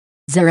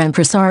Zer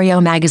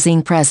Empresario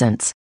magazine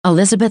presents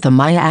Elizabeth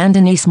Amaya and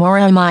Dennisse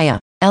Mora. Amaya,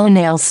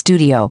 Nails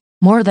Studio,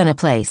 more than a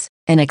place,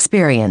 an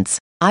experience.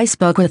 I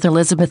spoke with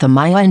Elizabeth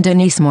Amaya and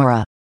Dennisse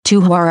Mora, two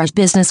Huaraj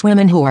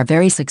businesswomen who are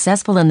very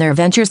successful in their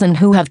ventures and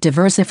who have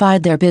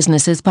diversified their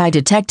businesses by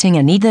detecting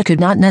a need that could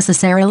not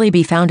necessarily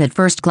be found at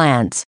first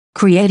glance,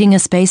 creating a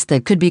space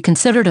that could be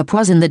considered a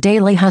pause in the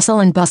daily hustle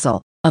and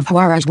bustle of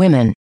Huaraj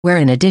women, where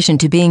in addition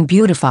to being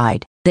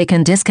beautified, they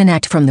can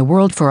disconnect from the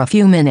world for a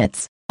few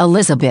minutes.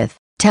 Elizabeth,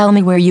 tell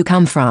me where you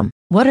come from.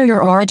 What are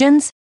your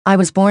origins? I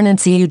was born in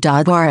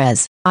Ciudad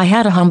Juarez. I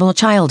had a humble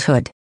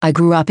childhood. I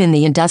grew up in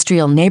the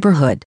industrial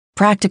neighborhood,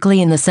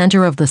 practically in the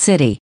center of the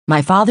city.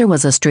 My father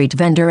was a street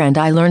vendor and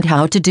I learned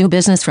how to do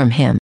business from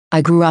him.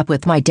 I grew up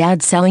with my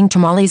dad selling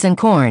tamales and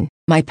corn.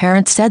 My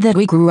parents said that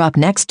we grew up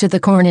next to the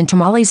corn and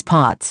tamales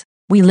pots.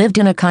 We lived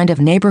in a kind of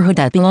neighborhood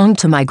that belonged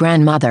to my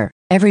grandmother.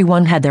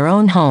 Everyone had their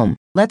own home,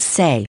 let's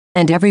say,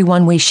 and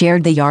everyone we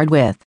shared the yard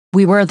with.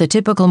 We were the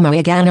typical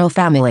Moegano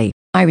family.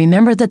 I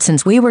remember that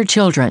since we were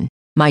children,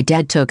 my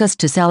dad took us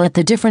to sell at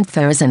the different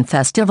fairs and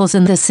festivals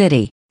in the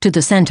city, to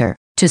the center,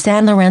 to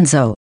San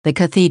Lorenzo, the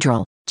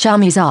cathedral,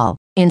 Chamizal.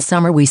 In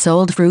summer we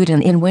sold fruit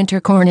and in winter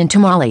corn and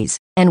tamales,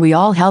 and we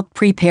all helped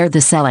prepare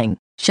the selling,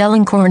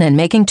 shelling corn and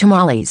making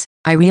tamales.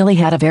 I really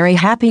had a very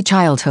happy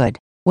childhood.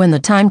 When the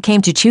time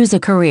came to choose a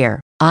career,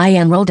 I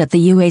enrolled at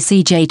the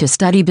UACJ to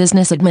study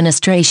business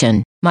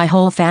administration. My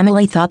whole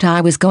family thought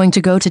I was going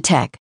to go to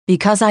tech,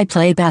 because I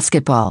played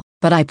basketball,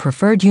 but I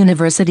preferred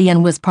university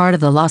and was part of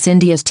the Los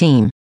Indias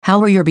team. How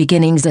were your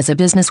beginnings as a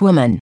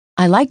businesswoman?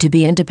 I like to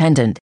be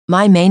independent.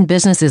 My main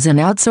business is an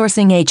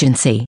outsourcing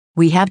agency.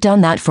 We have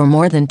done that for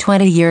more than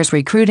 20 years,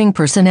 recruiting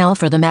personnel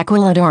for the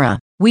maquiladora.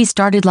 We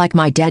started like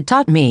my dad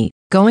taught me,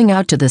 going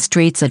out to the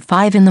streets at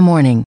 5 in the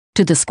morning,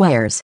 to the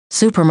squares,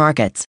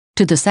 supermarkets,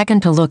 to the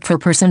second to look for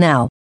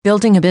personnel.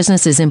 Building a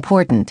business is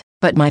important,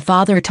 but my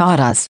father taught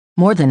us,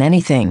 more than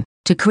anything,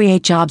 to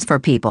create jobs for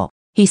people.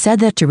 He said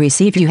that to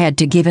receive you had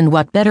to give, and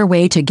what better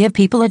way to give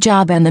people a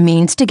job and the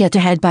means to get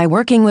ahead by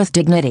working with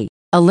dignity.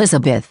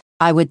 Elizabeth,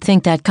 I would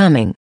think that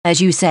coming,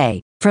 as you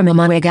say, from a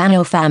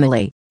Moegano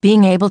family,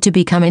 being able to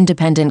become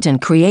independent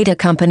and create a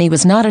company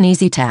was not an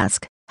easy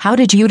task. How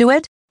did you do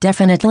it?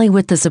 Definitely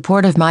with the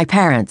support of my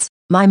parents.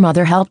 My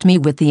mother helped me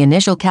with the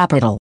initial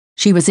capital.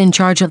 She was in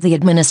charge of the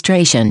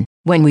administration.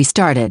 When we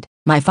started,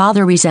 my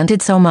father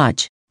resented so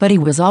much, but he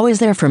was always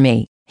there for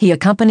me. He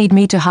accompanied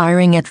me to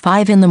hiring at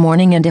 5 in the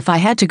morning, and if I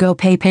had to go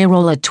pay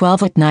payroll at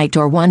 12 at night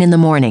or 1 in the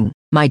morning,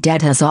 my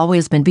dad has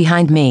always been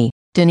behind me.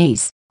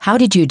 Dennisse, how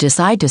did you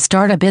decide to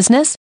start a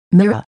business?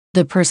 Mora,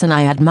 the person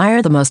I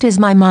admire the most is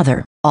my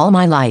mother. All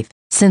my life,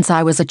 since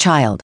I was a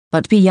child,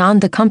 but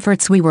beyond the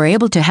comforts we were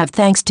able to have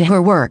thanks to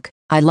her work,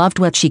 I loved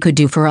what she could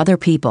do for other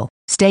people,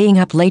 staying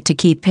up late to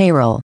keep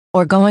payroll,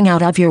 or going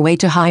out of your way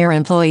to hire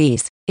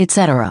employees,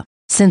 etc.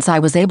 Since I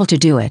was able to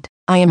do it,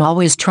 I am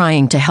always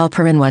trying to help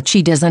her in what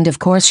she does, and of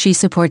course she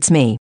supports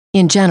me.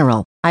 In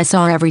general, I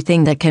saw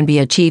everything that can be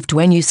achieved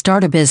when you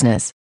start a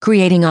business,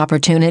 creating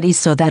opportunities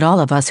so that all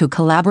of us who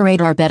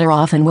collaborate are better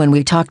off. And when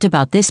we talked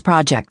about this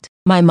project,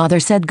 my mother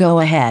said, go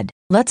ahead,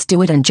 let's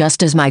do it. And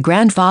just as my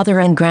grandfather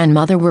and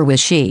grandmother were with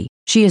she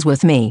is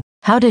with me.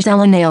 How did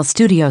Nails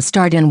Studio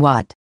start and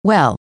what?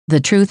 Well,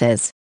 the truth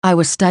is, I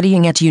was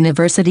studying at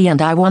university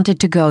and I wanted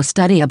to go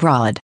study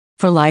abroad.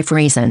 For life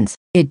reasons,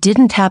 it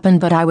didn't happen,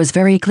 but I was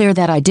very clear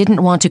that I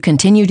didn't want to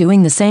continue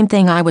doing the same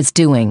thing I was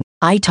doing.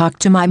 I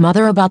talked to my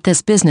mother about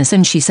this business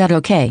and she said,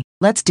 okay,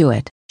 let's do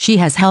it. She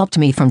has helped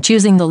me from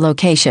choosing the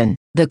location,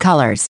 the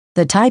colors,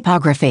 the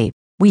typography.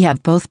 We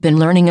have both been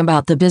learning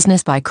about the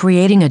business by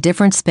creating a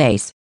different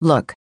space.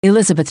 Look,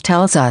 Elizabeth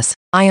tells us,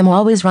 I am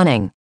always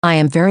running. I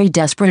am very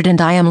desperate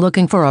and I am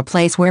looking for a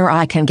place where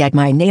I can get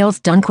my nails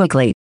done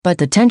quickly, but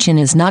the tension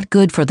is not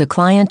good for the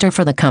client or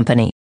for the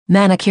company.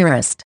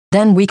 Manicurist.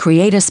 Then we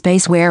create a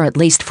space where at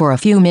least for a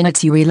few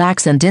minutes you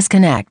relax and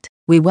disconnect.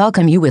 We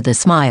welcome you with a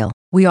smile.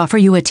 We offer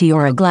you a tea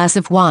or a glass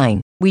of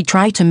wine. We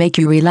try to make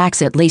you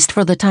relax at least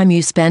for the time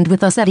you spend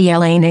with us at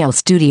Ella Nail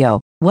Studio.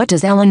 What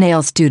does Ella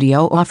Nail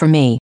Studio offer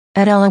me?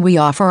 At Ella we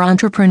offer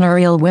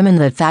entrepreneurial women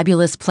that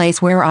fabulous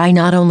place where I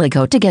not only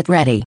go to get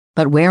ready,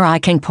 but where I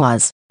can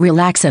pause,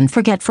 relax and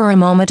forget for a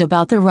moment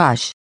about the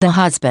rush, the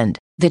husband,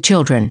 the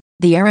children,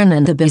 the errand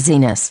and the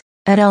busyness.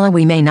 At Ella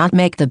we may not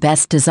make the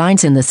best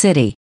designs in the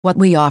city. What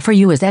we offer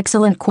you is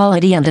excellent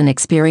quality and an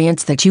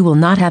experience that you will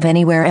not have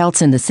anywhere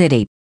else in the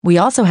city. We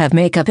also have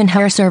makeup and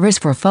hair service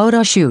for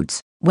photo shoots,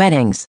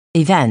 weddings,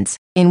 events,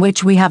 in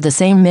which we have the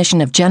same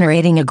mission of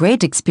generating a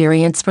great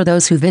experience for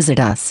those who visit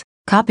us.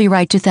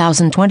 Copyright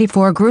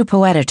 2024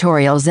 Grupo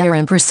Editorial Zer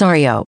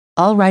Empresario,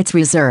 all rights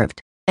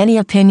reserved. Any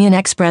opinion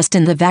expressed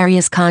in the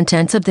various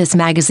contents of this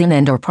magazine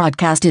and/or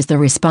podcast is the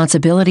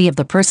responsibility of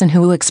the person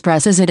who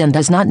expresses it and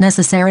does not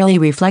necessarily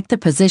reflect the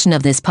position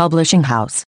of this publishing house.